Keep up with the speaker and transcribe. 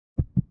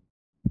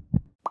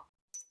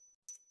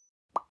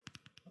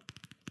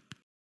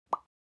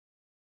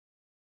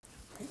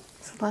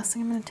last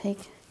thing I'm going to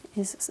take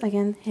is,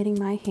 again, hitting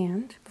my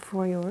hand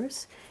before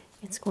yours.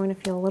 It's going to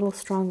feel a little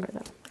stronger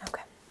though.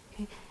 Okay.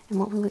 Okay. And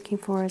what we're looking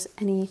for is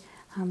any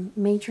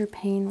major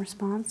pain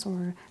response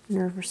or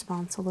nerve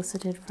response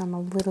elicited from a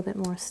little bit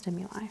more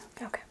stimuli.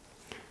 Okay.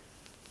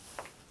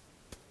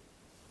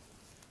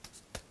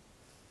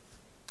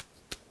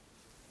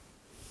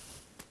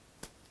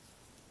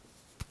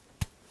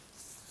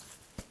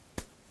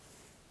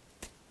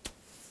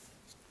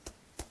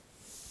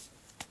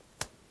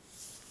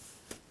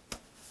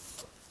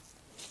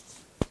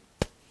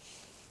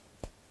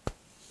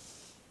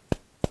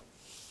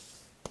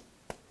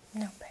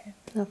 No pain.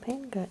 No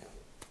pain? Good.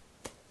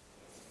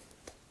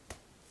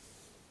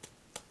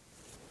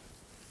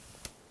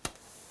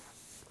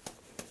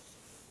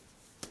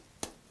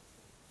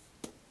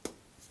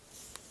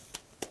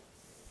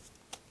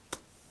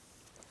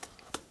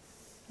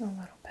 A little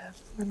bit.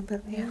 A little bit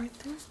of pain right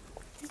there.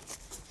 Okay.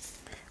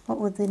 What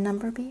would the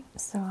number be?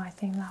 So I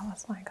think that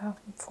was like a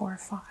 4 or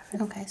 5.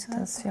 Okay, so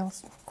that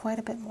feels quite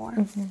a bit more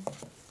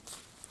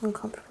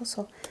uncomfortable,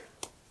 so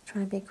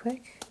try to be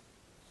quick.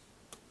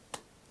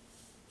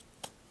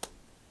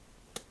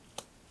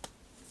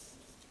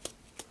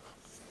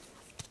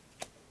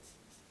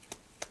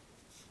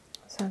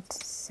 So it's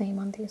the same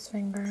on these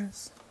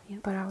fingers,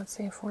 but I would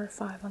say 4 or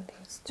 5 on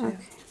these too. Okay.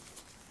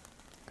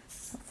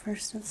 So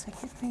first and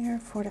second finger,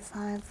 4 to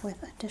 5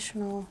 with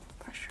additional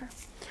pressure.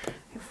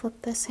 You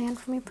flip this hand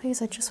for me,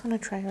 please. I just want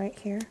to try right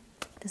here.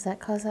 Does that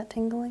cause that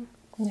tingling?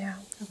 Yeah.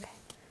 Okay.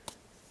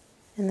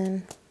 And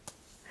then,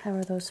 how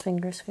are those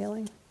fingers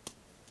feeling?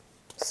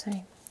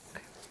 Same.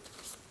 Okay.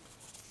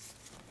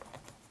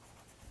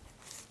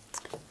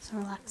 So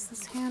relax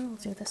this hand. We'll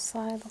do this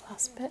side, the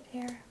last bit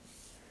here.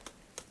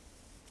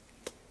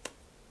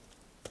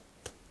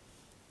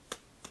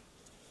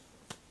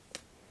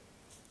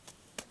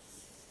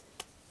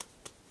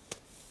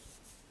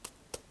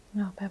 A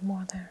little bit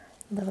more there.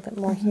 A little bit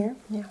more here?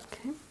 Yeah.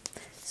 Okay.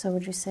 So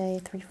would you say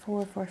 3,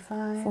 4, 4,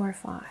 5? 4 or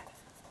 5.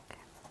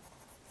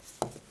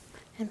 Okay.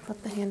 And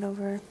flip the hand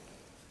over.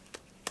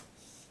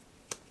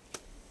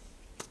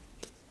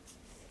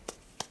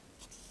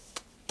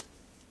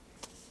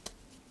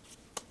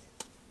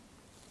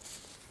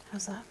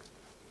 How's that?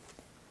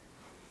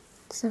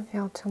 Doesn't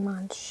feel too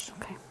much.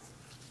 Okay.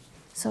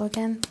 So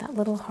again, that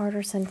little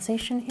harder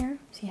sensation here.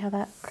 See how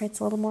that creates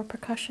a little more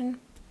percussion?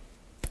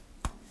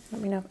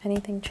 Let me know if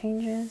anything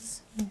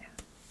changes. Yeah.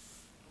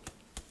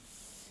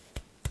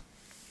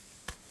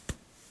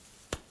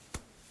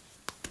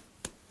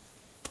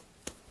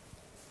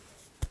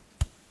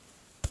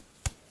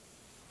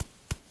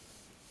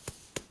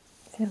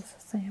 Feels the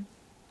same.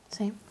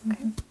 Same?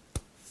 Okay.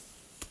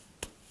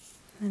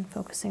 And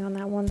focusing on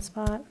that one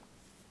spot.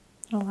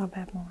 A little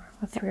bit more.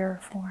 A 3 or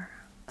 4.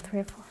 A 3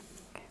 or 4.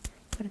 Okay.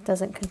 But it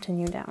doesn't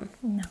continue down.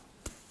 No.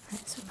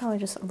 Alright, so probably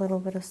just a little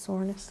bit of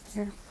soreness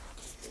there.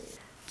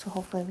 So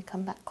hopefully we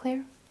come back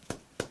clear.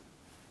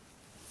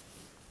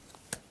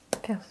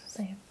 Feels the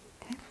same.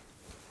 Okay.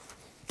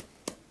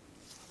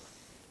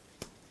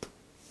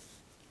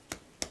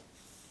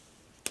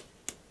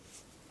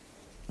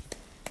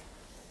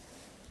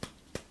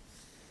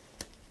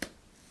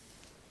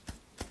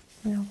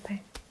 No pain.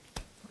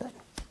 Good.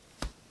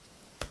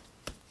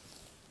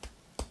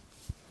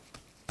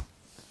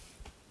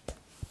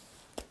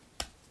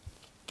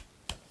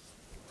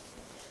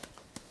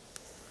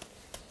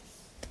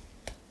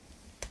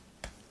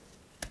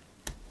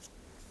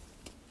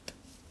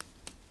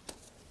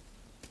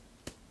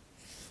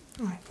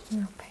 All right.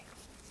 No pain.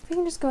 If you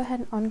can just go ahead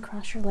and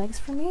uncross your legs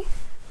for me.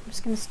 I'm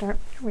just going to start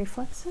with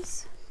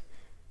reflexes.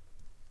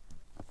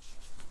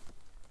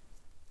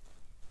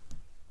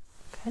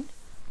 Good.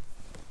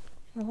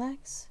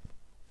 Relax.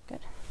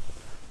 Good.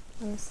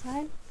 On the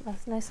side,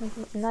 that's nice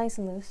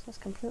and loose. Just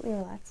completely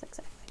relax.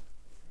 Exactly.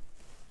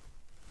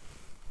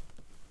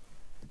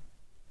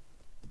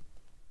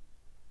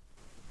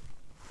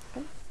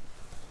 Good.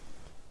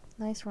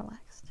 Nice,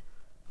 relaxed.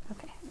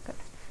 Okay, good.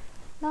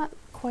 Not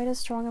quite as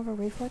strong of a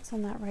reflex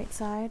on that right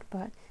side,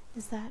 but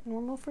is that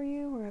normal for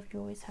you, or have you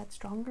always had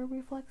stronger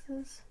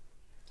reflexes?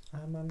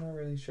 I'm not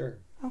really sure.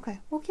 Okay,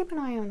 we'll keep an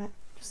eye on it,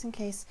 just in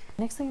case.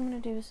 Next thing I'm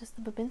going to do is just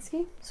the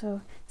Babinski.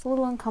 So it's a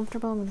little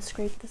uncomfortable. I'm going to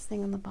scrape this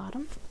thing on the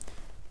bottom.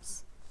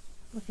 Just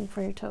looking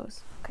for your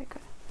toes. Okay,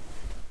 good.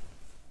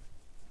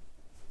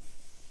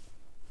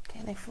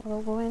 Okay, they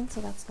will go in,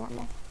 so that's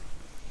normal.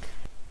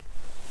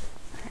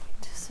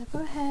 Alright, so go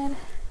ahead.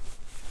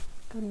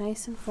 Go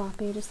nice and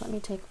floppy. Just let me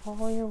take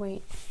all your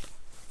weight.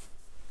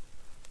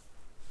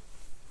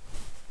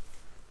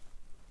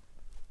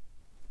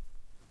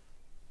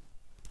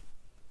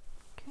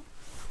 Okay.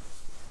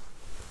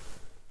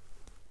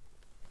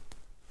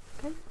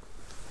 Good.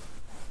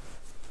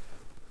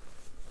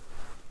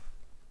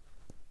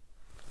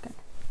 Good.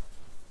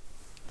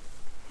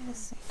 Okay,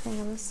 same thing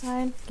on this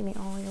side. Give me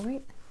all your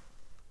weight.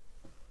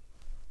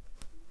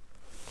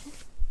 Okay.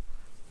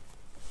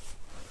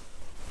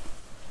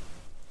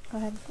 Go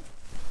ahead.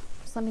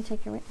 Just let me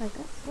take your weight like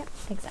this. Yep,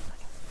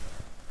 exactly.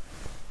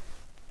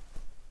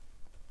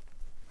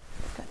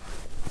 Good.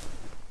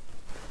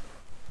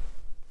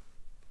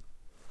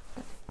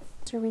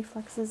 test your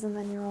reflexes and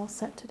then you're all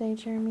set today,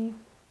 Jeremy.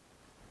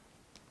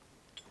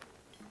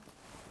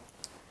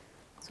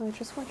 So I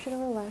just want you to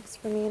relax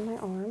for me in my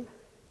arm.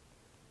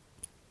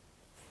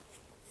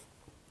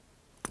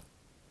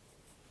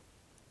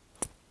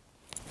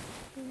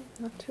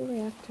 Not too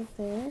reactive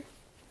there.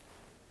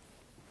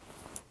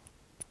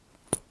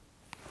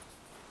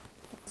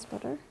 That's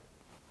better.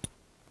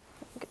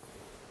 Okay.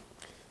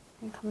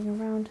 And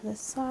coming around to this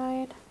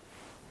side.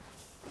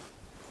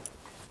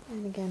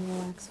 And again,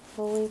 relax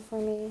fully for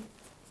me.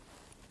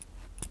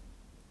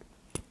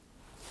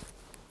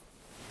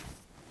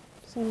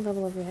 Same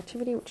level of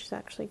reactivity, which is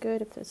actually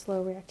good if it's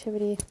low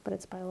reactivity, but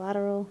it's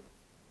bilateral.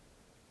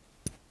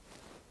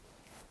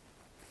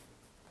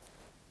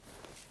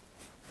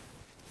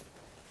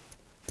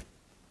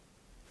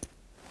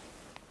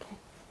 Okay,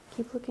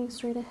 keep looking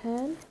straight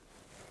ahead.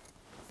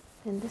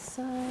 And this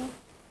side.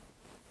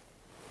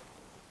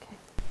 Okay.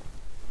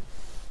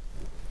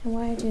 And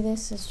why I do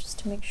this is just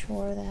to make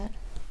sure that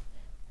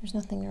there's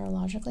nothing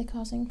neurologically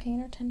causing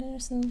pain or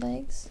tenderness in the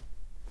legs.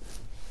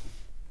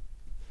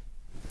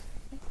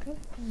 Good,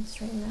 and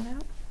straighten that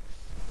out.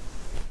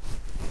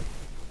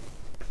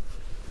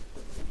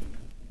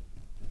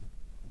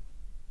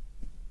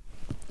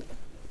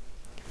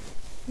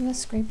 I'm going to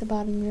scrape the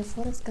bottom of your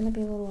foot. It's going to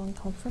be a little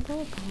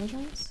uncomfortable.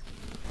 Apologize.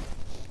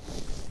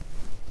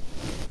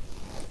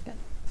 Good.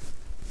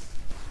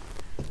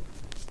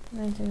 I'm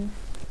going to do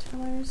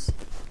tellers.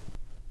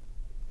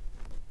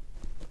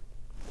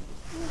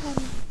 Go ahead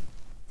and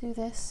do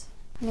this.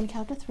 I'm going to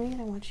count to 3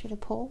 and I want you to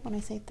pull when I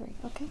say 3,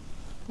 okay?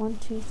 1,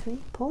 2, 3,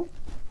 pull.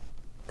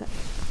 Good.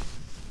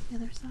 The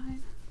other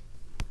side.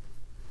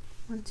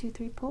 1, 2,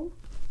 3, pull.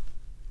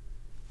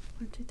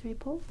 1, 2, 3,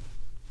 pull.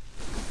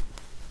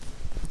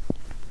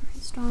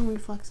 Alright, strong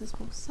reflexes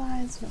both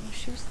sides, no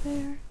issues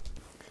there. I'm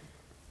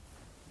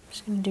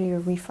just going to do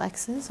your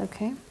reflexes,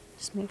 okay?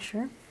 Just make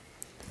sure.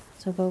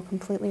 So go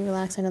completely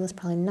relaxed. I know that's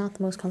probably not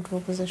the most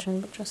comfortable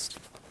position, but just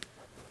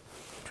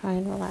try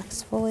and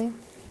relax fully.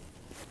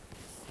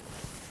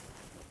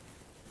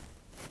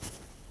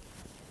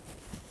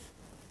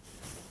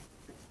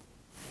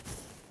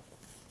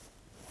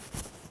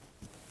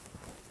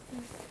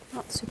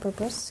 Not super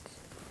brisk.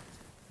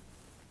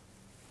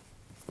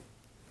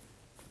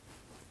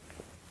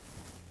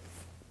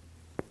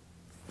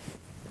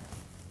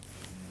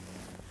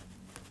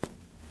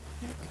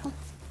 There we go.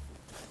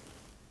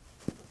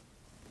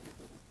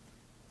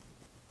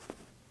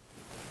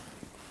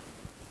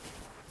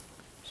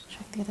 Just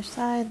check the other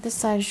side. This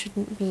side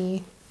shouldn't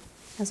be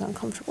as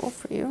uncomfortable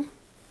for you.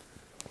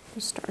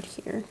 Just start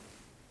here.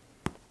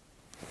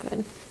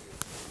 Good.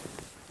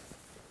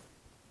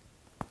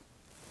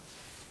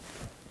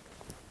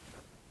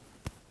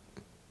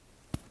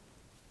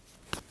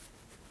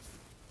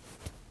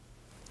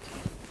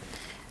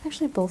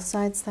 Actually, both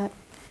sides, that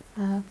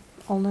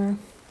ulnar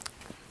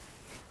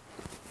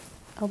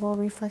elbow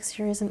reflex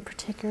here isn't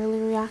particularly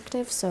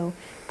reactive, so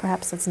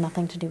perhaps it's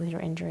nothing to do with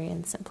your injury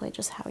and simply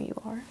just how you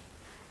are.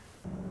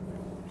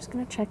 I'm just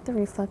going to check the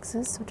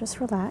reflexes, so just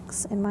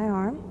relax in my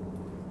arm.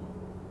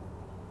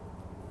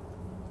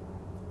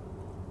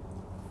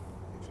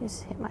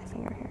 Just hit my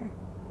finger here.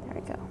 There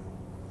we go.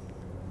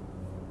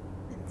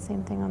 And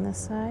same thing on this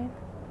side.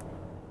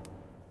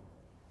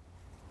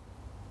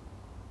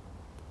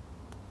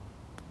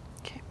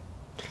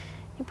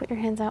 You put your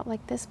hands out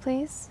like this,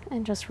 please,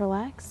 and just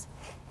relax.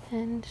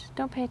 And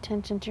don't pay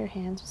attention to your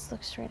hands, just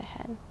look straight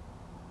ahead.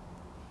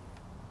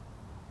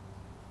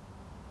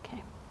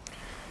 Okay.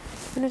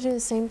 I'm going to do the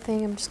same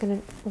thing. I'm just going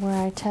to,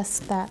 where I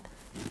test that,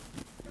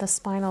 the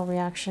spinal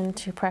reaction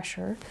to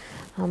pressure,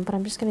 but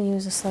I'm just going to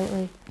use a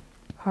slightly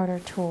harder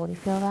tool. Do you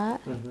feel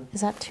that? Mm-hmm.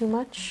 Is that too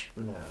much?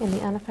 No. In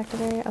the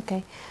unaffected area?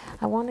 Okay.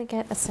 I want to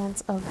get a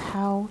sense of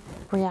how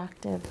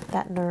reactive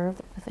that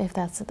nerve, if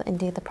that's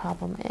indeed the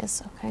problem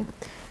is, okay?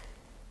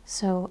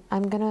 So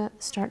I'm going to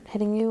start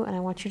hitting you, and I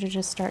want you to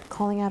just start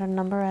calling out a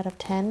number out of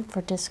 10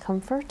 for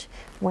discomfort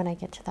when I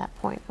get to that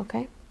point,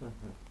 okay?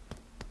 Mm-hmm.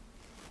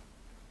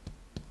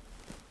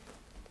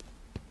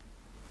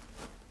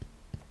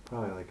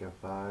 Probably like a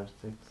 5,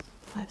 6.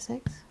 5,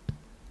 6?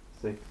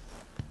 6,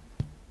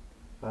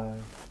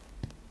 5,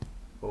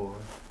 4.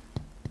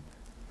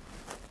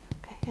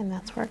 Okay, and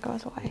that's where it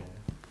goes away.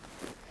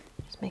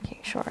 Yeah. Just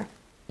making sure.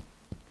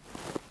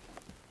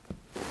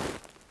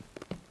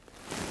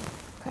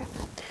 Okay.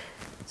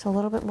 So a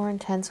little bit more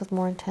intense with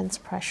more intense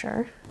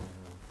pressure.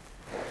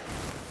 I'm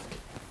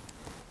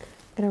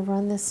going to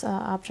run this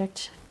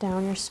object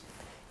down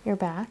your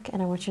back,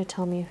 and I want you to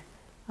tell me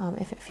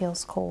if it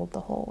feels cold the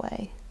whole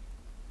way.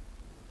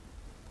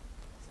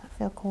 Does that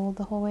feel cold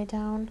the whole way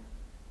down?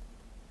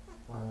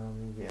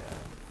 Yeah.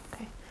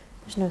 Okay.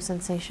 There's no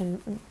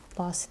sensation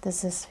loss.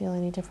 Does this feel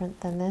any different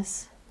than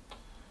this?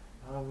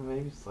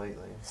 Maybe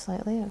slightly.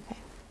 Slightly? Okay.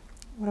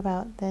 What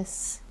about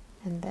this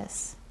and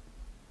this?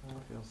 It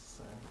feels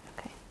the same.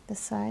 Okay. This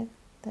side,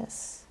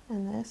 this,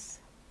 and this.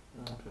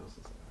 It feels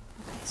the same.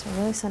 Okay, so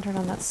really centered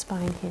on that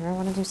spine here. I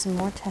want to do some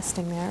more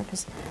testing there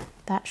because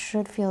that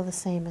should feel the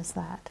same as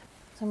that.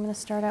 So I'm going to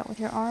start out with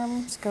your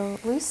arms. Go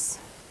loose.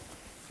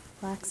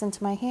 Relax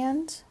into my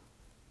hand.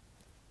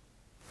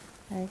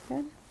 Very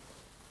good.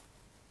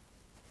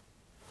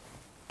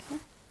 Okay.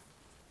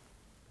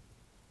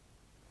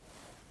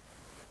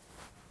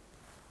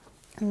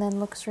 And then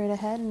look straight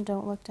ahead and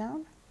don't look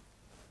down.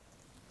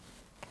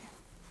 Okay.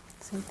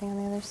 Same thing on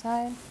the other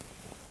side.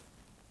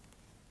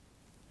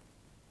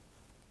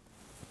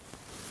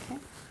 Okay.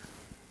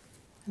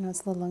 I know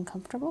it's a little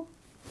uncomfortable.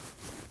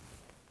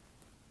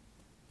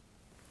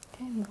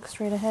 Okay, look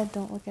straight ahead,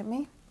 don't look at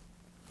me.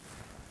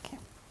 Okay.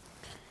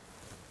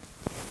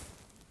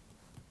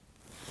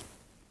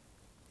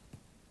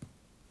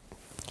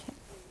 Okay.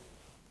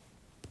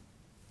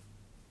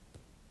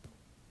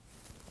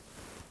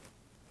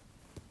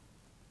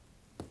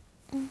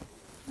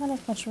 Not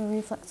as much of a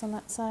reflex on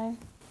that side.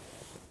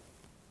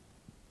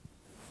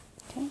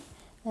 Okay,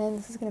 and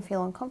this is going to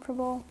feel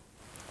uncomfortable.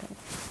 Good.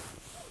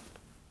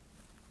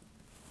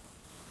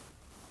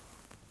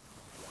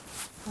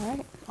 All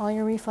right, all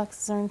your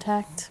reflexes are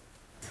intact.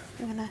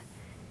 I'm going to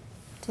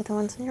do the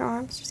ones in your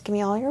arms. Just give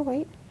me all your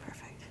weight.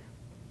 Perfect.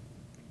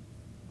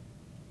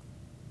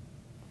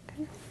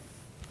 Okay.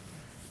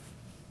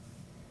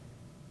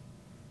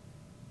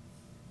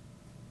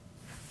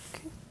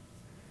 Okay.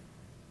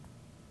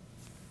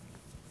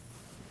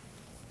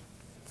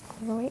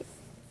 Overweight.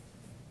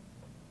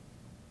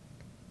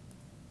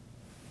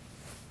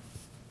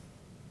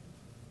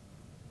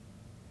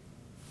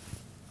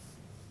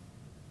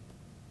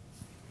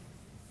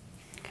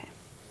 Okay.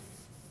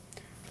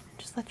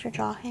 Just let your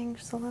jaw hang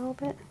just a little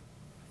bit.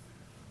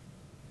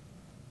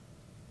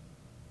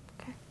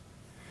 Okay.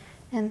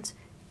 And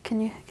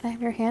can I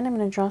have your hand? I'm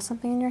going to draw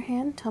something in your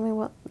hand. Tell me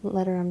what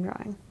letter I'm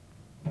drawing.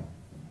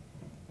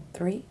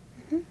 3.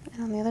 And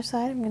on the other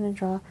side, I'm going to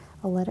draw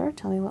a letter.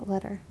 Tell me what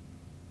letter.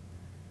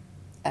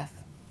 F.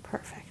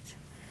 Perfect.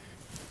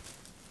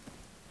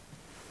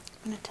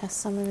 I'm going to test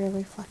some of your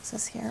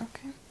reflexes here,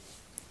 okay?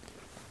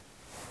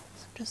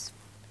 So just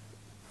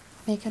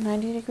make a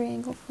 90-degree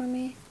angle for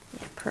me.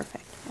 Yeah,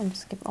 perfect. And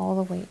just give all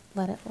the weight.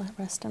 Let it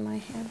rest in my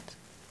hand.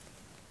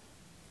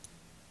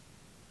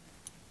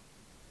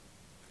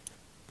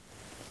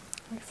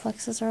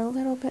 Reflexes are a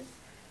little bit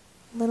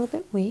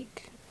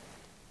weak.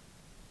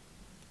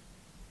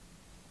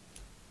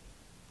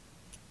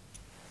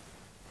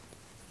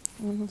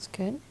 That's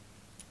good.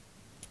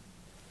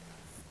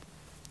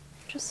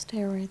 Just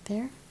stay right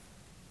there.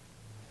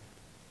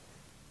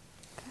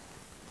 Okay.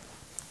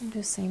 And do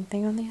the same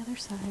thing on the other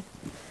side.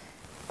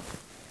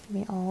 Give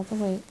me all the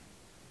weight.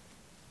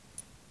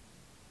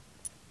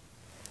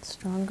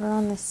 Stronger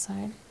on this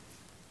side.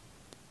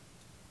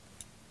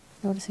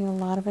 Noticing a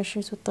lot of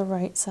issues with the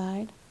right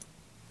side.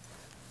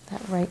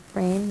 That right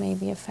brain may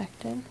be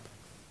affected.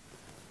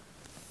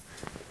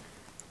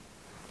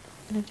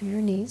 I'm going to do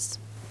your knees.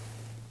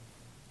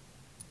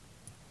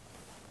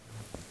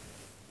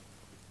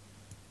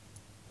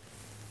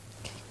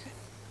 Okay, good.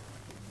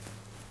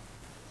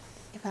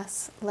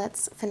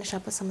 Let's finish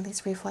up with some of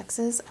these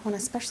reflexes. I want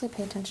to especially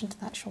pay attention to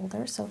that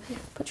shoulder. So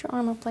put your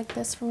arm up like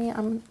this for me.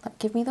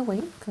 Give me the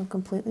weight. Go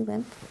completely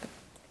limp.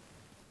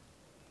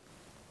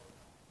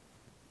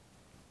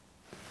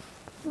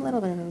 A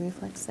little bit of a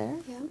reflex there.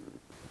 Yeah.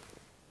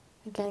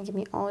 Again, give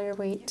me all your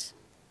weight.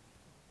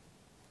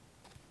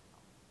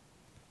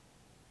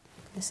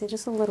 I see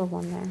just a little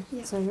one there.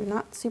 Yeah. So you're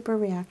not super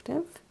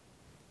reactive.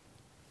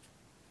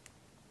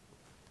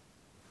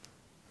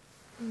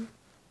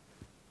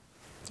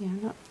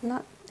 Yeah,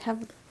 not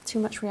have too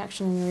much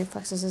reaction in your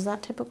reflexes. Is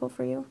that typical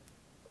for you?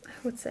 I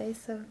would say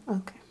so.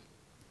 Okay.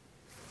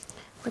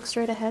 Look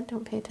straight ahead.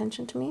 Don't pay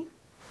attention to me.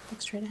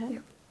 Look straight ahead.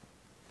 Yep.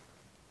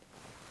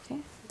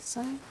 Okay, this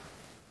side.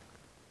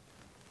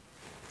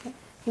 Okay.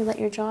 You let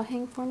your jaw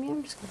hang for me.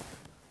 I'm just going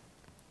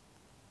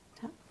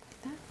to tap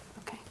like that.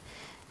 Okay.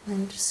 And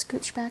then just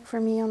scooch back for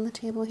me on the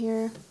table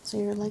here so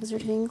your legs are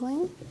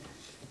dangling.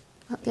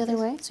 Up the other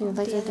way, so your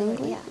legs are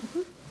dangling. Yeah.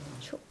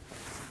 Sure.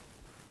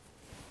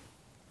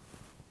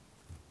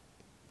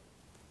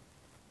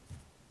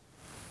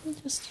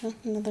 And just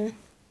another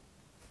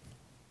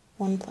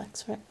one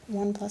plus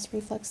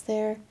reflex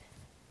there.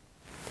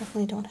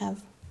 Definitely don't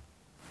have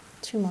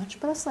too much,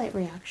 but a slight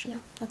reaction. Yeah.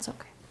 That's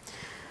okay.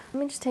 Let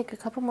me just take a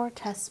couple more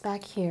tests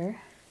back here.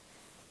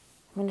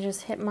 I'm going to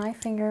just hit my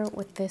finger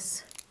with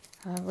this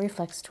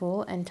reflex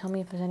tool and tell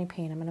me if there's any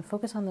pain. I'm going to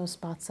focus on those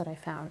spots that I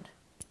found.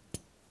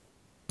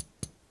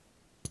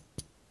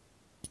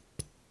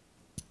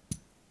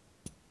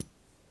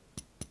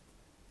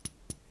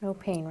 No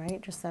pain,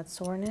 right? Just that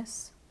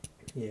soreness?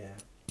 Yeah.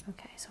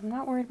 Okay, so I'm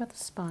not worried about the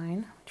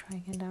spine. Try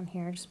again down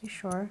here, just be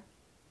sure.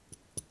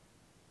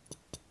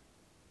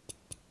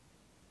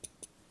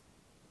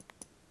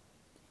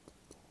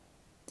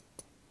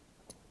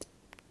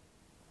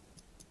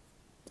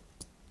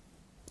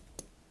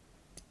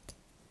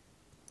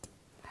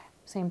 Okay,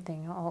 same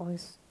thing,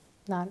 always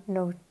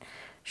no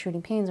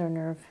shooting pains or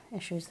nerve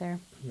issues there.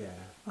 Yeah.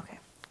 Okay.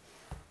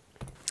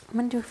 I'm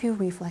going to do a few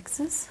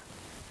reflexes.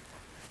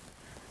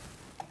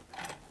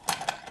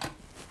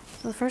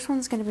 So the first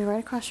one's going to be right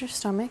across your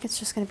stomach. It's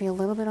just going to be a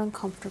little bit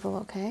uncomfortable,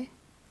 okay?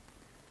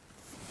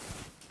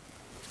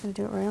 Just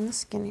gonna do it right on the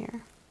skin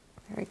here.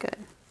 Very good.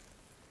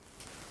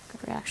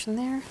 Good reaction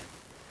there.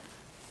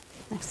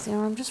 Next to the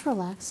arm, just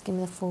relax. Give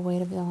me the full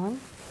weight of the arm.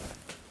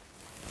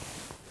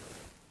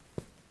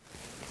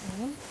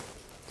 Okay. I'm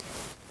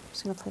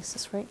just gonna place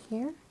this right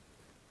here.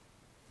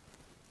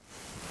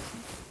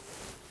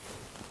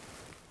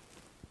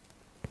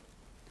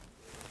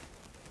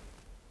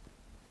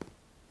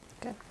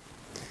 Good.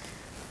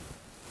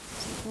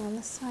 Something on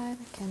this side.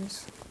 Again,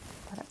 just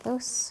let it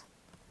loose.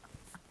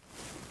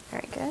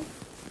 Very good.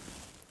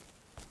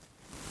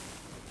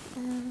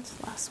 And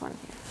last one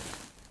here.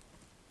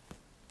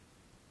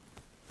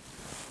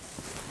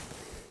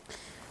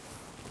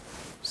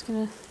 I'm just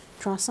going to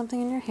draw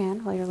something in your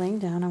hand while you're laying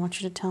down. I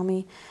want you to tell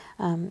me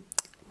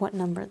what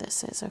number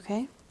this is,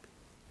 okay?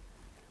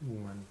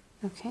 1.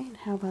 Okay, and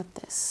how about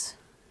this?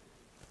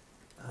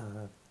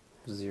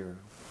 0.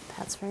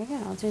 That's very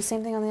good. I'll do the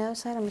same thing on the other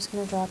side. I'm just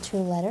going to draw 2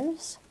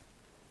 letters.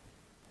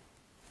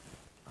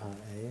 A.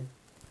 One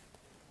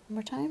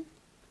more time.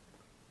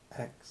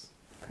 X.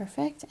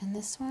 Perfect. And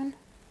this one?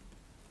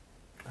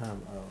 O.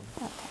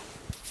 Okay.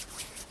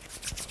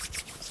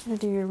 Just going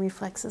to do your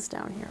reflexes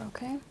down here,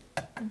 okay?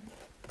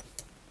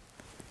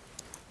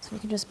 So you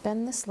can just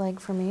bend this leg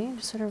for me,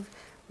 just sort of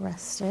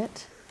rest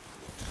it.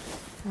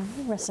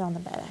 Rest it on the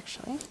bed,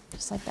 actually.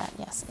 Just like that.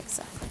 Yes,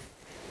 exactly.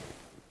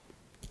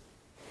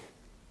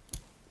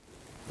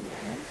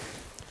 Okay.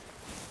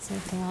 Same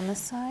thing on this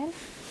side.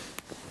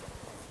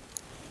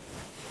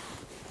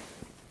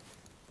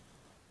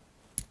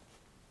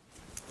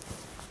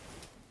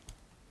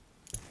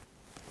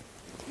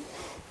 Okay.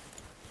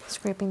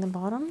 Scraping the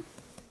bottom.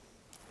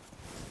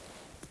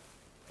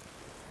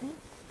 Okay.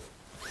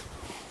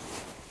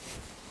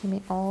 Give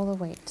me all the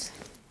weight.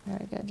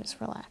 Very good. Just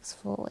relax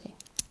fully.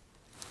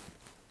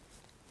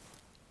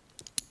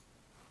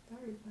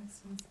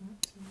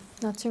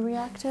 Not too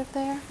reactive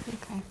there?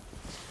 Okay.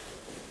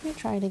 Let me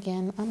try it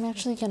again. I'm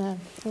actually gonna,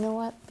 you know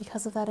what?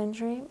 Because of that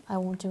injury, I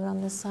won't do it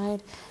on this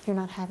side. You're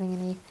not having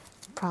any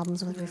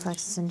problems with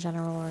reflexes in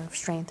general or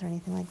strength or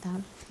anything like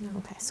that? No.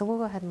 Okay, so we'll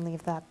go ahead and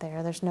leave that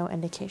there. There's no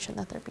indication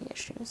that there'd be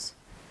issues.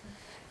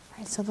 All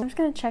right, so I'm just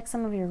gonna check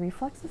some of your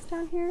reflexes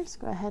down here. So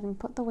go ahead and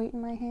put the weight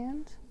in my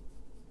hand.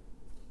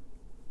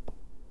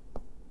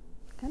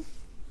 Good.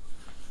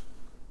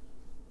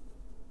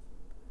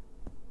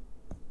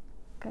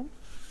 Good.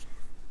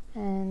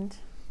 And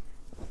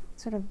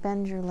sort of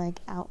bend your leg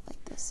out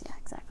like this. Yeah,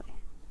 exactly.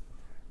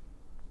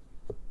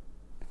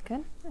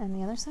 Good. And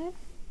the other side?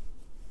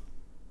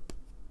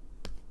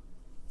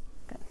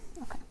 Good.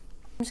 Okay.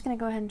 I'm just going to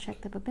go ahead and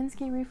check the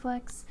Babinski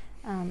reflex.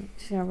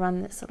 Just going to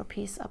run this little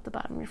piece up the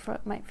bottom of your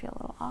foot. Might feel a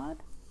little odd.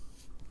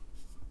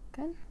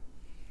 Good.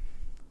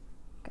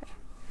 Good.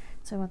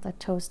 So I want the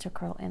toes to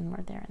curl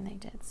inward there, and they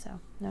did. So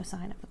no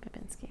sign of the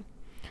Babinski.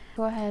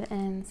 Go ahead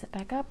and sit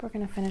back up. We're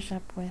going to finish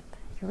up with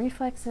your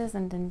reflexes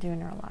and then do a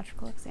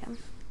neurological exam.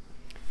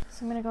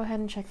 So I'm going to go ahead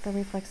and check the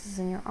reflexes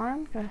in your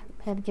arm. Go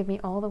ahead and give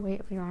me all the weight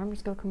of your arm.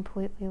 Just go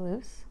completely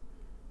loose.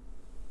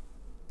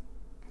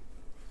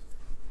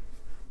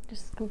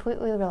 Just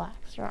completely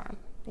relax your arm.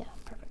 Yeah,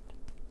 perfect.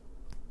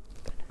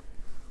 Good.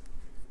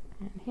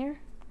 And here,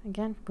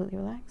 again, completely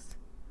relaxed.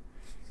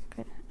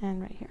 Good.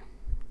 And right here.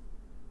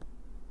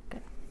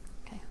 Good.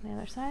 Okay, on the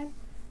other side,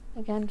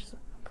 again, just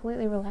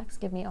completely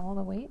relaxed. Give me all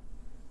the weight.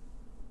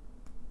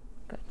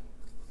 Good.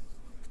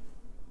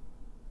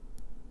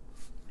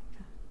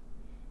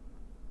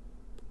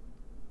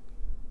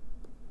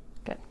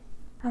 Good.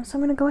 So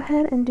I'm going to go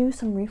ahead and do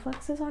some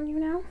reflexes on you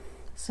now.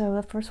 So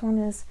the first one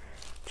is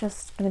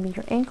just going to be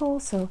your ankle.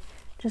 So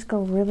just go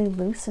really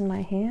loose in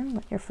my hand.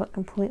 Let your foot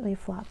completely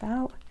flop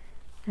out.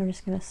 I'm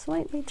just going to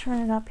slightly turn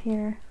it up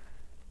here.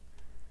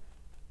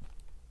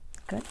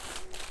 Good.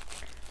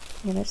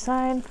 The other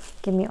side,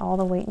 give me all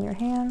the weight in your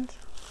hand.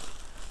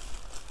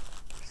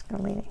 Just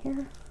going to lean it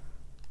here.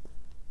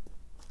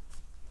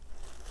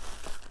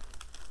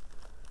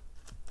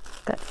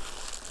 Good.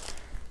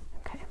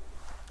 Okay.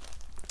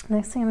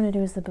 Next thing I'm going to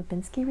do is the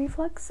Babinski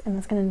reflex, and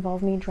that's going to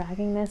involve me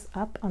dragging this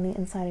up on the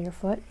inside of your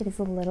foot. It is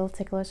a little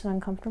ticklish and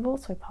uncomfortable,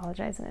 so I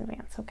apologize in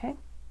advance, okay?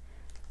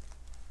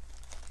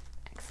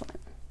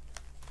 Excellent.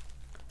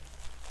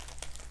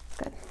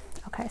 Good.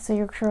 Okay, so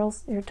your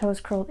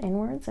toes curled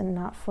inwards and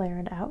not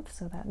flared out,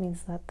 so that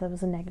means that there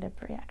was a negative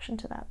reaction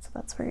to that, so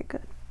that's very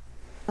good.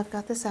 I've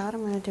got this out.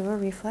 I'm going to do a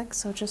reflex,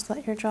 so just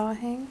let your jaw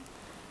hang.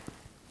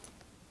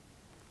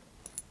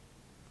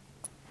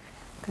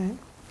 Good.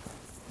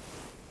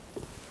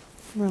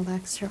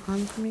 Relax your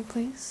arm for me,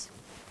 please.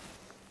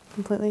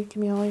 Completely. Give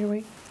me all your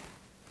weight.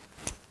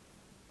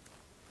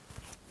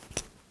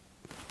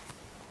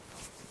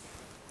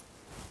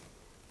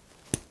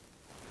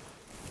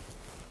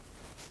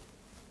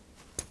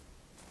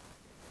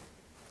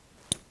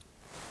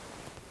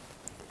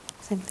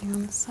 Same thing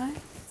on this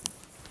side.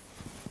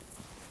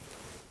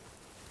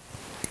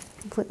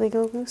 Completely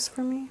go loose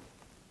for me.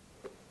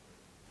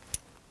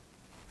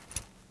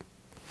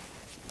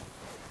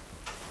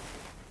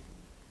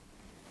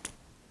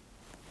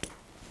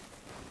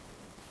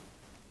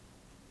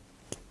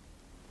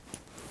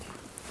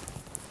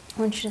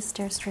 want you to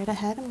stare straight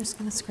ahead. I'm just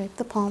going to scrape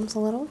the palms a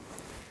little.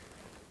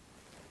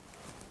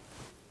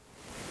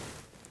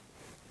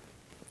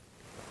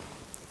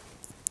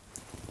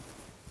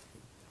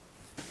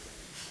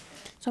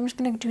 So I'm just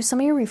going to do some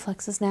of your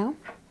reflexes now.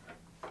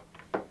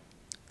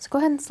 So go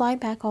ahead and slide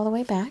back all the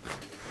way back.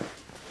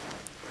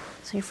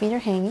 So your feet are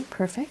hanging,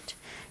 perfect.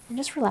 And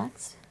just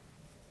relax.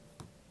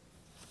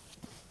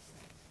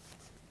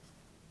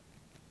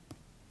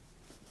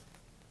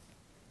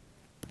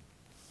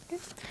 Good.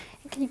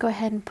 And can you go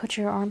ahead and put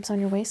your arms on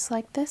your waist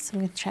like this? I'm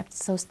going to check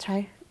those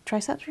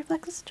triceps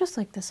reflexes just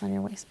like this on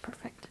your waist,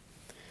 perfect.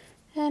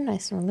 And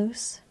nice and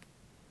loose.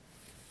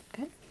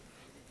 Good.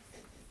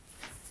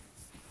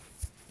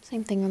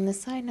 Same thing on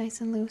this side,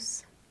 nice and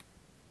loose.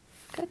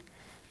 Good.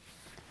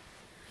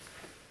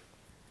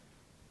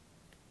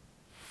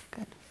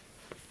 Good.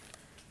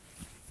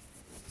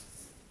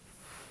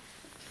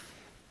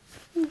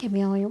 And give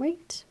me all your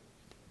weight.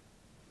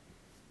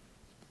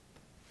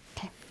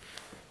 Okay.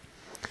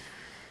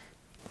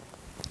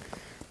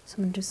 So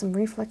I'm going to do some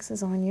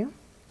reflexes on you.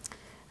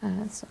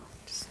 So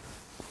just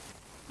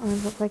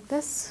arms up like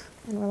this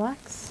and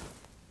relax.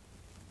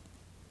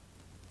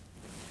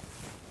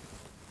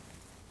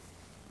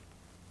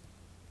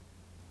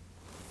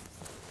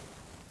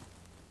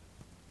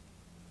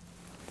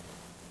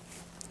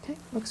 Okay,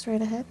 look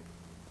straight ahead.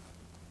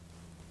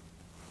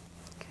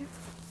 Okay,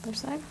 other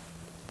side.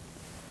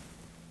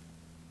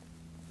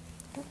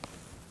 Okay.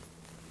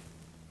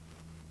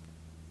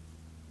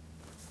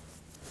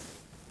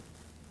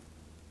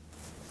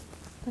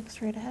 Look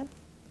straight ahead.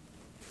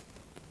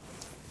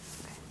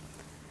 Okay.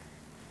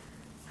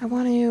 I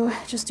want to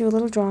just do a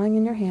little drawing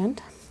in your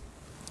hand.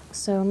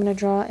 So I'm going to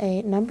draw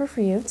a number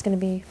for you. It's going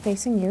to be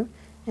facing you,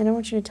 and I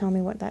want you to tell me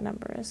what that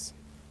number is.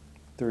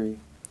 3.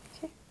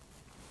 Okay.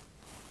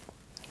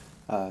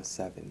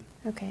 7.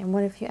 Okay, and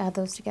what if you add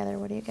those together?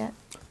 What do you get?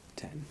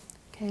 10.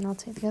 Okay, and I'll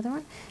take the other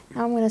one.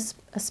 Now I'm going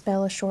to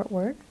spell a short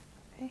word.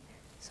 Okay,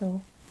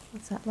 so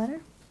what's that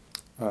letter?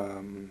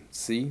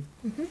 C.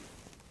 Mm-hmm.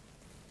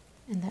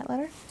 And that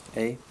letter?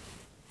 A.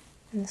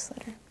 And this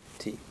letter?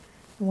 T.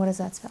 And what does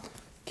that spell?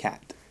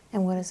 Cat.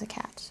 And what is a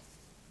cat?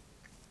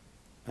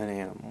 An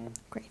animal.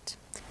 Great.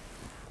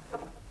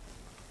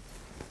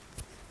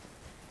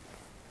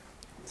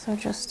 So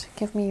just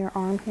give me your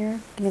arm here.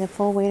 Give me the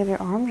full weight of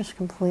your arm. Just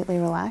completely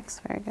relax.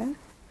 Very good.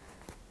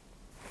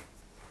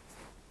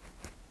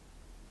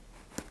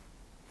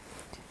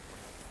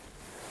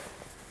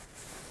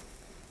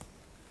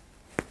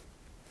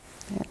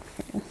 Good,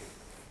 very good.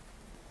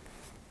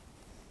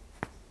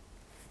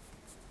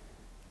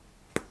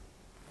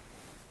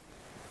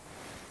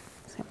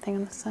 Same thing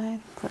on the side.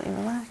 Completely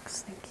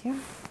relax. Thank you.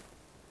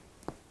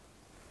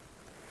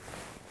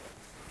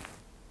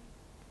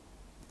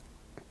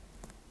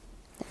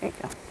 There you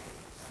go.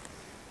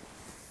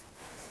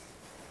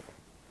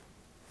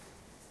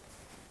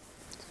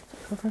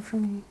 Over for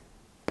me.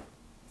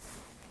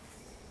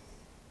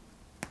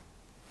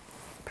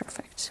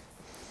 Perfect.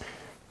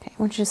 Okay, I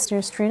want you to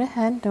stare straight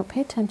ahead. Don't pay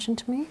attention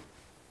to me.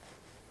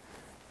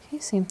 Okay,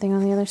 same thing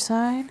on the other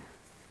side.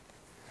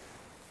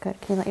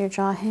 Good. Can you let your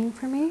jaw hang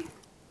for me?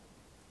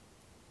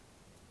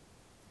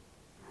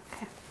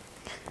 Okay.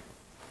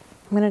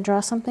 I'm going to draw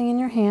something in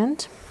your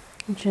hand.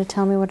 I want you to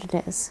tell me what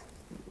it is.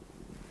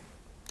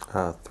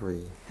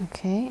 3.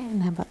 Okay,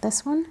 and how about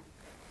this one?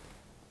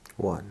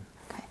 1.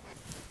 Okay.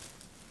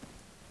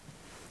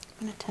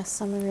 I'm going to test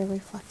some of your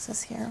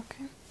reflexes here,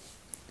 okay?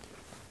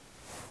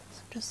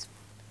 So just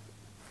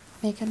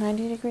make a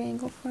 90-degree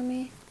angle for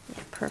me.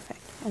 Yeah,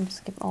 perfect. And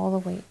just give all the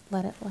weight.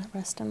 Let it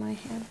rest in my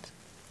hand.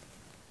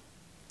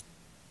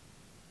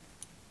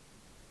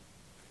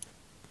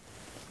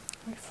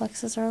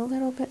 Reflexes are a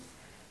little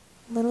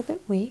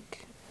bit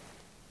weak.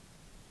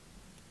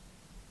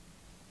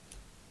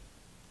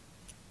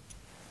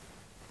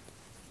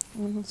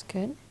 Almost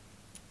good.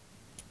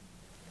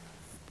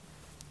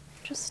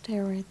 Just stay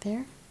right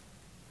there.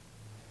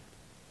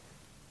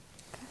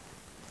 Okay.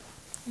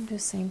 And do the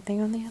same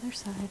thing on the other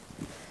side.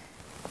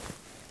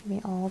 Give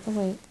me all the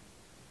weight.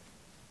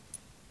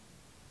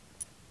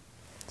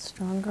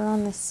 Stronger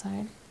on this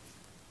side.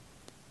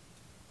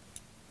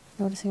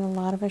 Noticing a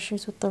lot of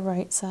issues with the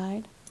right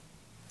side.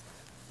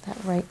 That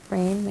right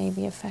brain may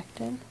be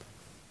affected.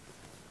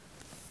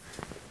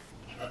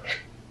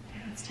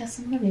 Let's test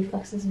some of the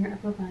reflexes in your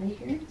upper body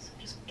here. So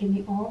just give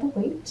me all the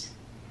weight.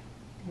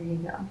 There you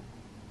go.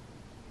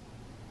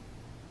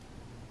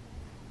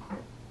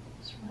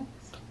 Just relax.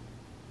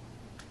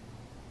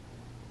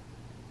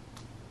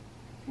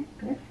 Okay,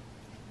 good.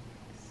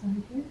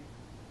 Side here.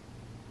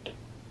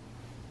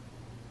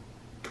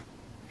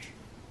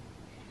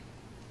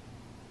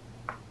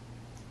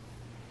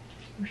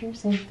 Over here,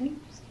 same thing.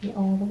 Just give me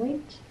all the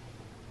weight.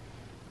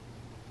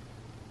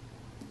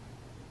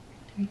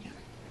 There you go.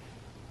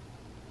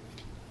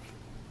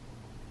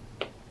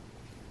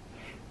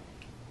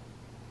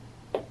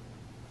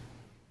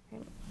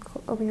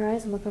 Open your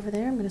eyes and look over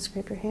there. I'm going to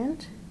scrape your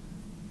hand.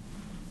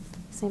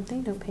 Same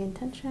thing, don't pay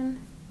attention.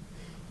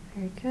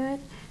 Very good.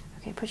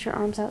 Okay, put your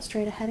arms out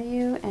straight ahead of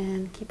you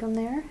and keep them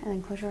there, and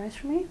then close your eyes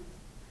for me.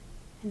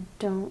 and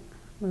don't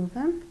move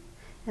them.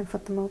 And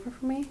flip them over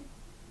for me.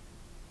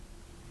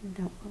 And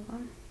don't move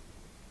them.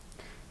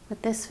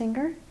 With this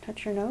finger,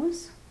 touch your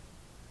nose.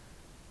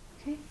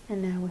 Okay,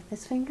 and now with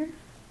this finger.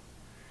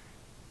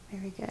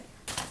 Very good.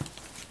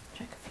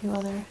 Check a few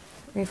other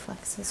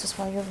reflexes just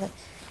while you're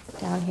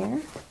down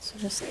here. So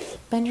just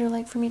bend your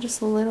leg for me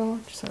just a little,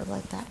 just sort of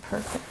like that.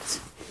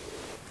 Perfect.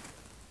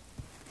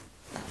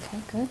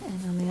 Okay, good.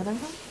 And on the other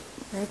one,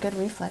 very good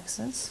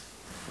reflexes.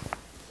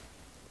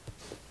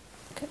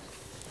 Good.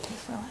 Okay,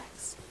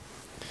 relax.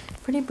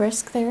 Pretty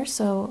brisk there,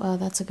 so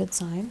that's a good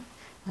sign,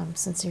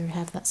 since you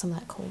have some of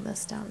that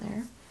coldness down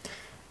there.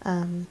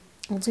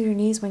 We'll do your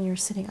knees when you're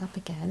sitting up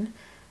again.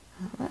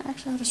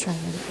 Actually, I'll just try it.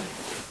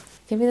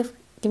 Give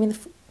me the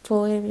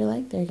full weight of your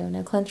leg. There you go.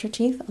 Now clench your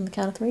teeth on the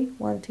count of 3.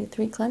 1, 2,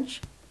 3,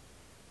 clench.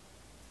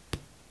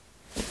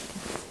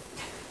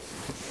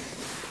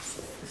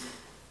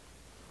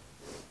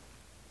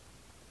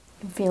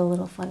 You feel a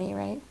little funny,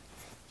 right?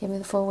 Give me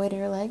the full weight of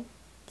your leg.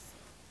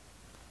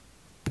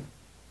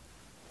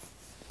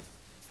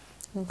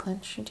 And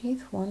clench your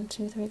teeth. 1,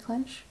 2, 3,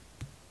 clench.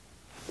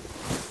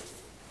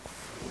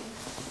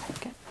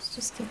 Okay,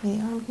 just give me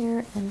the arm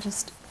here and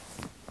just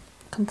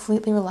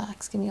completely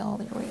relax. Give me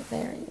all your weight.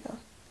 There you go.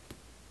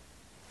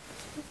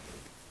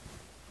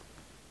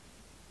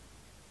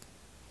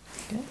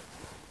 Good.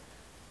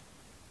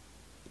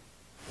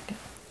 Good.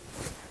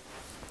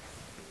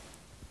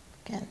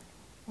 Again,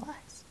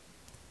 relax.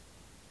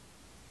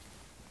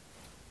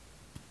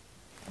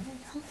 There you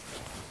go.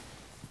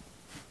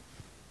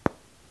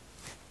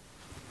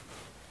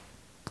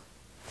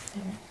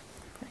 There,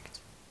 perfect.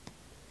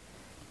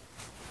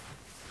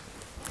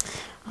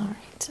 All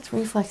right, the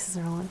reflexes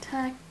are all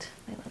intact.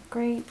 They look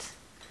great.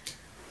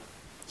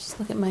 Just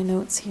look at my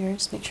notes here,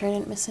 just make sure I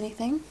didn't miss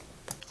anything.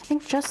 I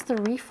think just the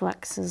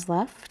reflexes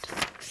left.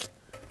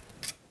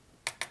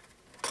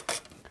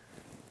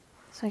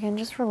 So again,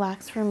 just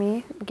relax for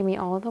me. Give me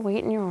all of the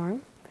weight in your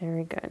arm.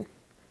 Very good. I'm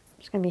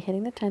just gonna be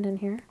hitting the tendon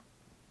here.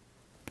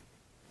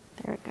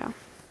 There we go.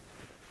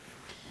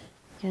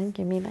 Again,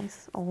 give me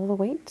all the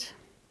weight.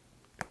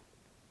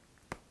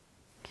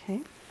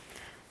 Okay,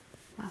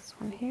 last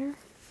one here.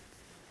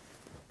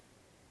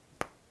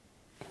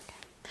 Okay.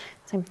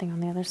 Same thing on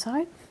the other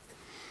side.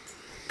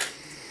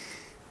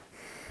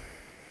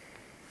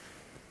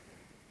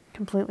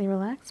 Completely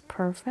relaxed,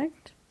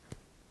 perfect.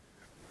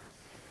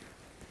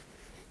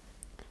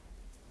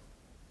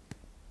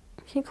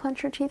 Can you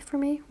clench your teeth for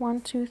me?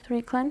 1, 2,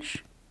 3,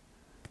 clench.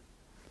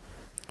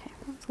 Okay,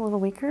 that's a little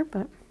weaker,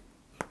 but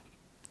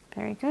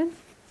very good.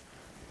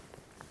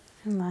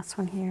 And last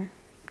one here,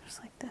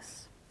 just like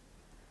this.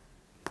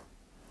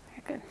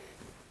 Very good.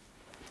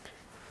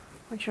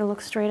 I want you to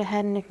look straight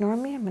ahead and ignore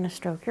me. I'm going to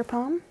stroke your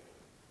palm.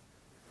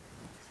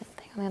 Same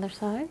thing on the other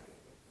side.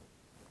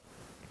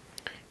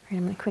 All right,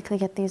 I'm going to quickly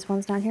get these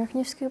ones down here. Can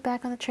you scoot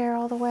back on the chair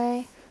all the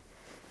way?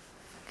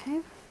 Okay.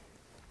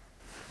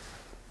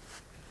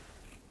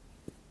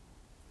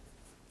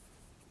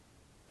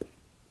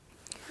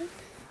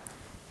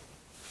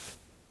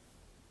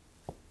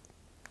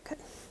 Good.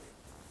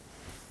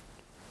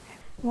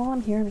 While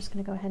I'm here, I'm just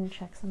going to go ahead and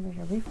check some of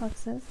your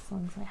reflexes as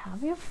long as I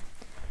have you.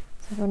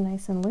 So go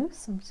nice and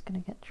loose. I'm just going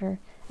to get your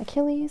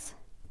Achilles.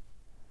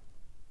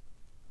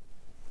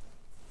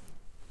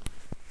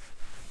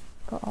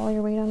 Put all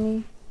your weight on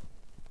me.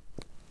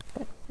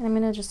 Good. And I'm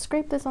going to just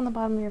scrape this on the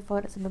bottom of your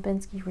foot. It's a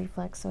Babinski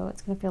reflex, so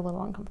it's going to feel a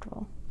little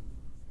uncomfortable.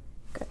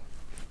 Good.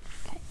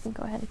 Okay, you can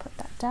go ahead and put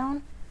that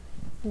down.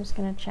 I'm just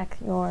going to check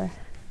your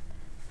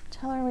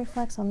patellar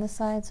reflex on this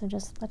side, so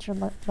just let your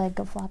leg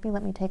go floppy.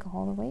 Let me take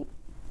all the weight.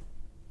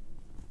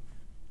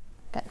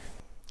 Good.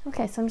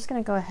 Okay, so I'm just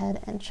going to go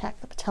ahead and check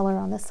the patellar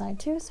on this side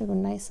too, so go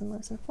nice and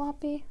loose and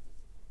floppy.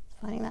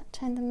 Finding that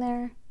tendon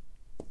there.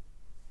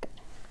 Good.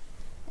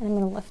 And I'm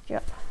going to lift you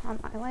up on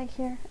my leg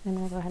here, and I'm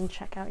going to go ahead and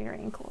check out your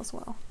ankle as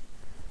well.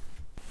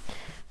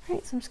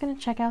 Alright, so I'm just going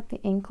to check out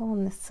the ankle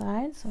on this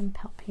side, so I'm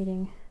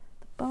palpating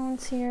the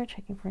bones here,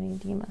 checking for any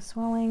edema,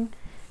 swelling.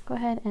 Go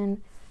ahead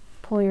and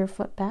pull your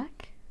foot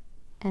back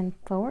and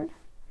forward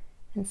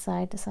and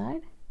side to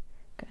side.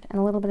 Good. And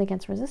a little bit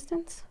against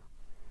resistance.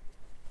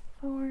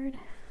 Forward,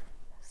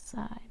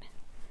 side,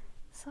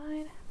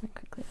 side. Let me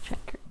quickly check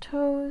your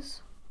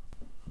toes.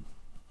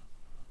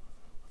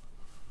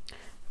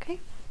 Okay,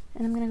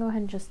 and I'm going to go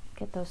ahead and just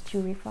get those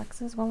 2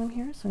 reflexes while I'm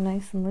here, so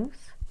nice and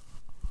loose.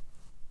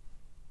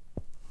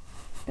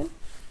 Good.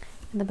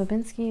 And the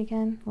Babinski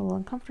again, a little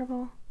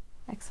uncomfortable.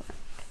 Excellent.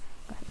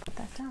 Go ahead and put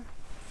that down.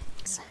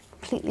 It's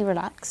completely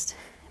relaxed.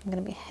 I'm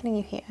going to be hitting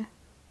you here.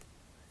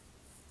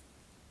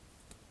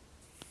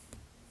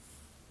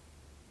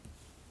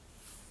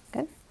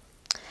 Good.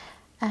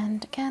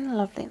 And again,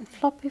 lovely and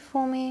floppy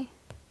for me.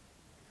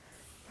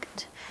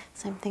 Good.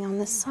 Same thing on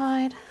this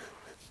side.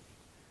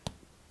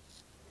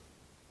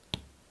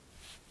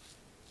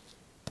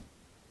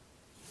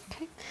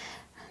 Okay.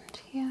 And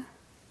here.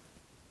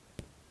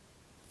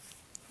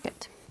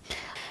 Good.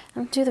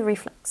 And do the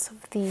reflex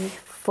of the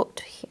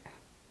foot here.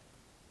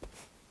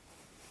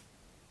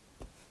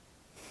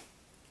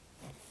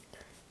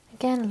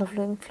 again,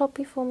 lovely and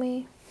floppy for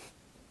me.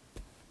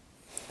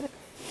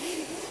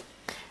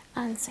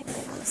 And same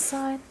thing on the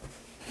side.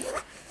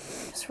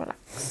 Just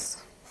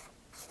relax.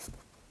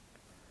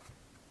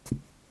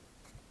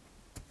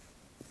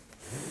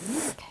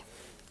 Okay.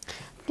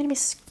 I'm going to be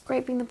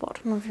scraping the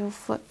bottom of your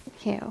foot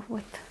here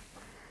with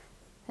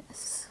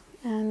this.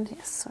 And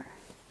yes, sir.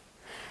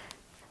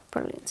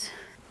 Brilliant.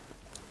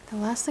 The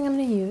last thing I'm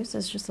going to use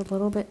is just a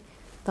little bit,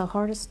 the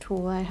hardest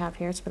tool I have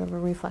here. It's a bit of a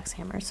reflex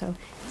hammer. So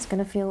it's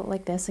going to feel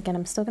like this. Again,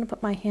 I'm still going to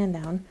put my hand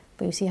down,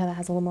 but you see how that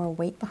has a little more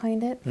weight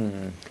behind it?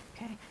 Mm-hmm.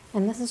 Okay.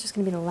 And this is just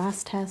going to be the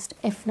last test.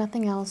 If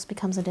nothing else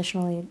becomes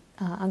additionally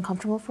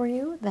uncomfortable for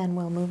you, then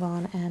we'll move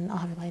on and I'll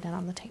have you lie down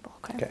on the table,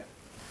 okay? Okay.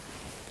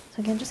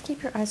 So again, just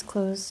keep your eyes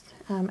closed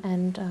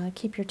and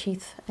keep your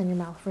teeth and your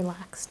mouth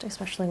relaxed,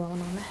 especially while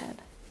I'm on the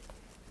head.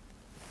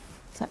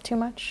 Is that too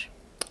much?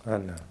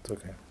 No, it's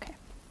okay. Okay.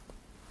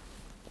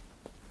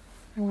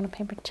 I want to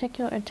pay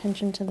particular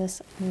attention to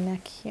this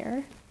neck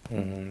here.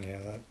 Mm-hmm.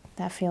 Yeah,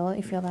 That feel,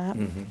 you feel that?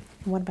 Mm-hmm. And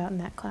what about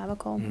neck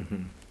clavicle?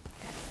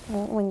 Mm-hmm.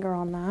 Won't linger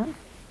on that.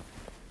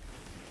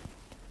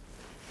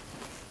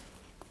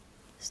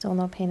 Still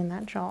no pain in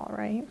that jaw,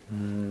 right?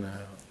 No.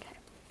 Okay.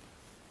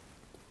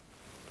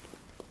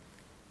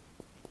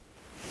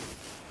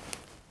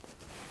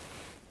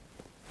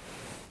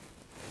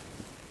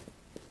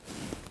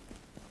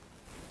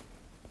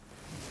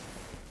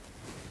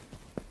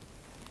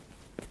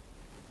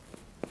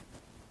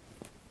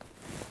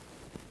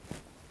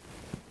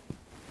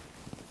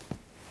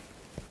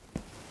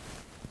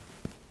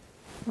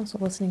 Also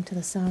listening to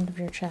the sound of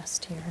your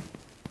chest here.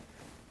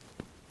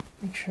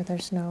 Make sure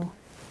there's no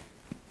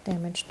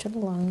damage to the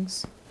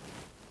lungs.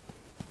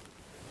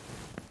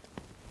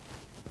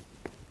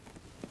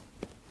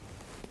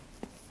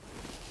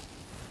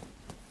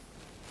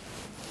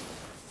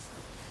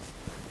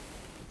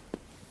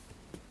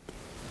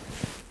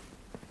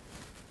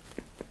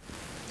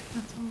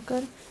 That's all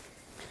good.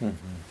 Mm-hmm.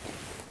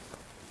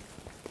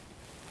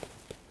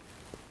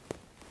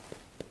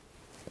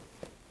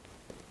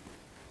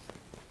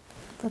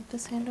 Flip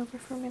this hand over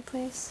for me,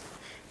 please.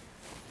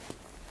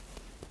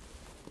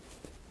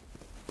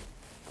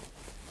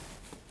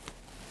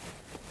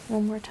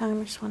 One more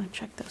time, I just want to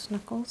check those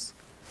knuckles.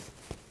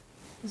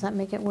 Does that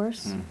make it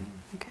worse?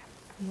 Mm-hmm. Okay.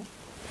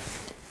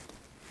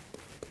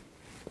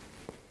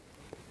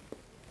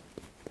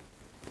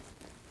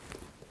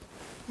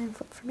 And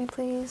flip for me,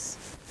 please.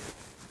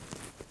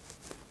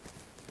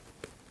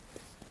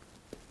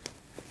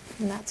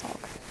 And that's all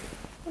good.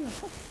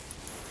 Wonderful.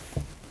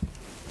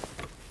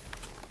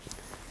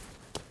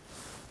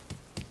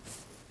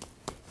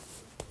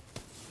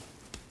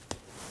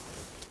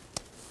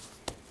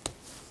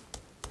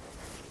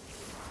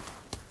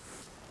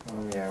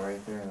 Oh yeah,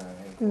 right there in that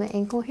ankle. In the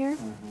ankle here?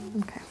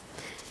 Mm-hmm. Okay.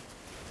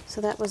 So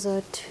that was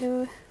a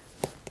 2,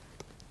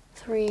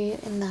 3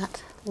 in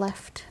that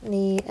left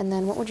knee, and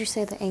then what would you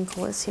say the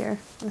ankle is here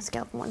on a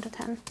scale from 1 to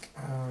 10?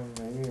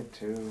 Maybe a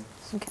 2.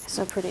 Okay,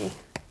 so pretty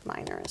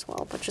minor as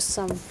well, but just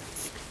some,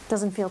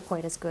 doesn't feel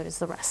quite as good as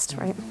the rest,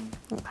 right?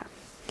 Mm-hmm. Okay.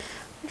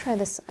 I'll try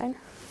this side.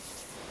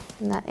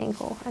 And that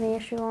ankle. Any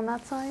issue on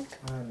that side?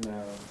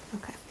 No.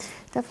 Okay.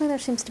 Definitely there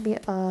seems to be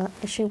a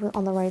issue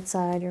on the right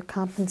side. You're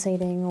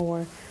compensating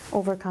or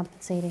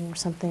overcompensating or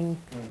something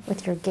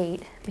with your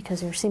gait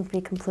because you seem to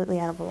be completely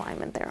out of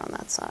alignment there on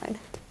that side.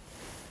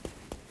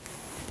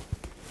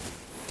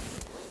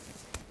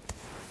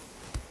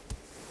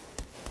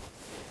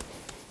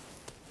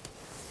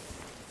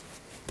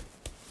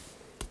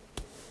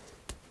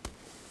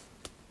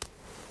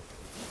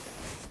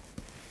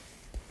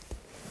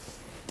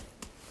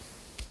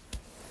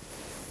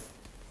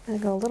 I'm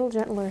gonna go a little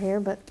gentler here,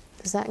 but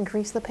does that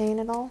increase the pain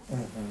at all?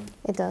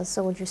 Mm-hmm. It does.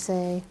 So would you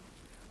say,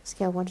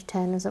 scale 1 to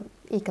 10, does it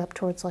eke up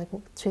towards like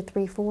 2,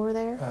 3, 4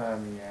 there? Yeah,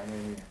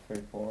 maybe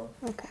 3, 4.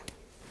 Okay.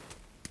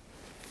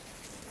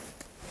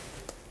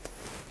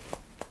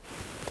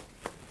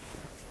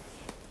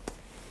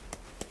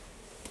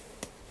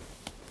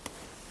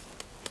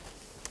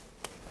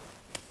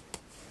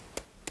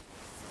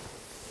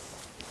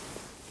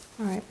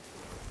 All right.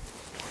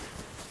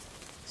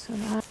 So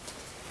that.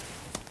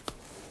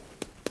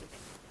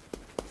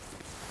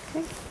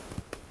 Okay.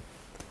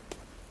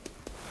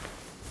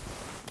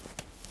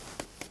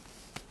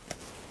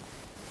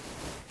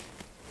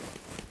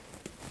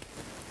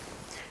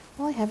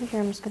 While I have you here,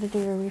 I'm just going to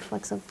do your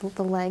reflex of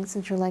the legs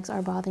since your legs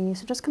are bothering you.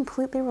 So just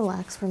completely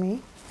relax for me.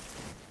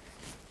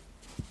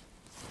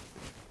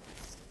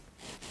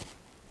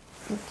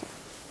 Okay.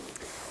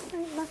 All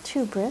right, not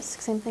too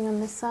brisk. Same thing on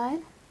this side.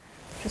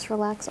 Just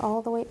relax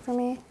all the weight for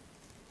me.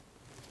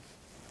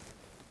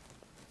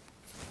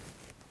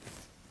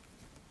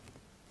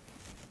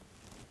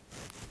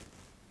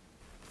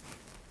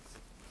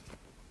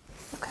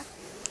 Okay.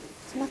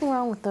 So nothing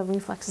wrong with the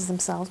reflexes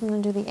themselves. I'm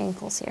going to do the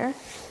ankles here.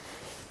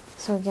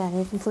 So again,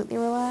 you're completely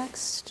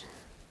relaxed.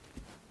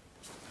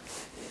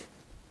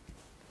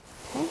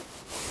 Okay.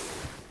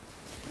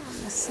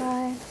 On this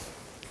side.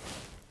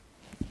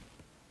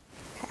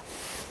 Okay.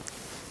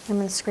 I'm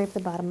going to scrape the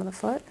bottom of the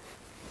foot.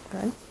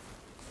 Good.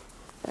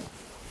 Good.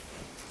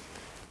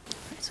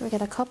 So we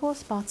get a couple of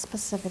spots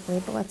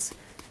specifically, but let's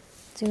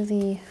do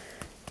the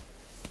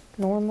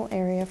normal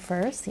area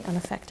first, the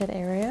unaffected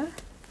area.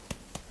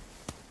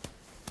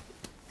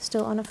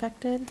 Still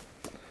unaffected?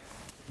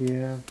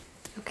 Yeah.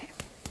 Okay.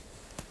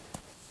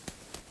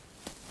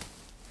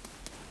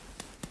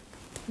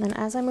 And then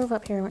as I move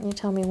up here, I want you to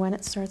tell me when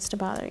it starts to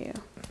bother you.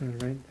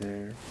 Right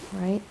there.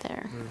 Right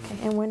there. Okay,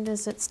 and when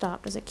does it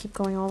stop? Does it keep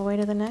going all the way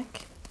to the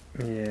neck?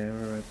 Yeah,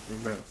 we're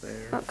about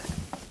there. Okay.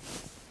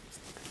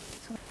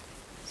 So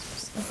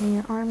just open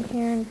your arm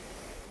here.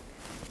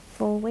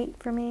 Full weight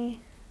for me.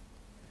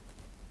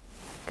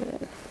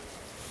 Good.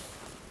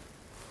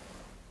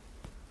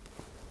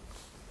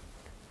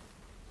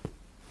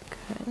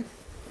 Good.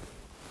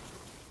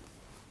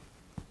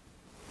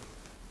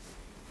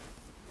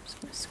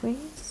 Just gonna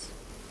squeeze.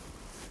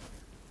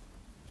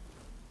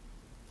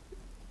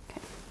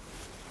 Okay.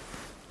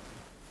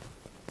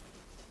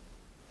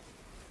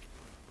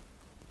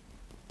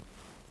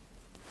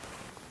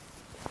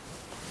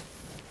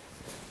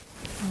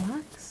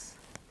 Relax.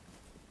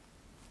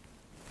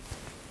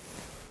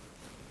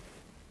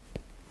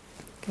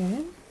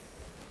 Good.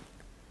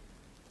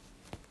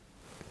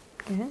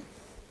 Good.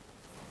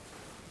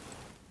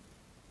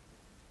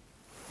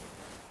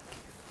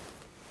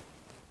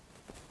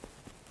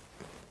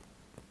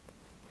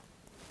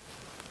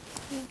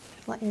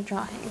 Just let your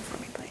jaw hang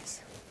for me,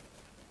 please.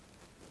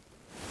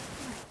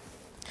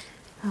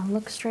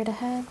 Look straight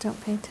ahead.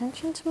 Don't pay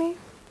attention to me.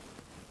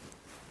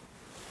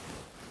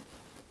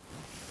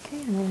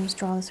 Okay, and then just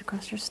draw this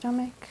across your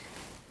stomach.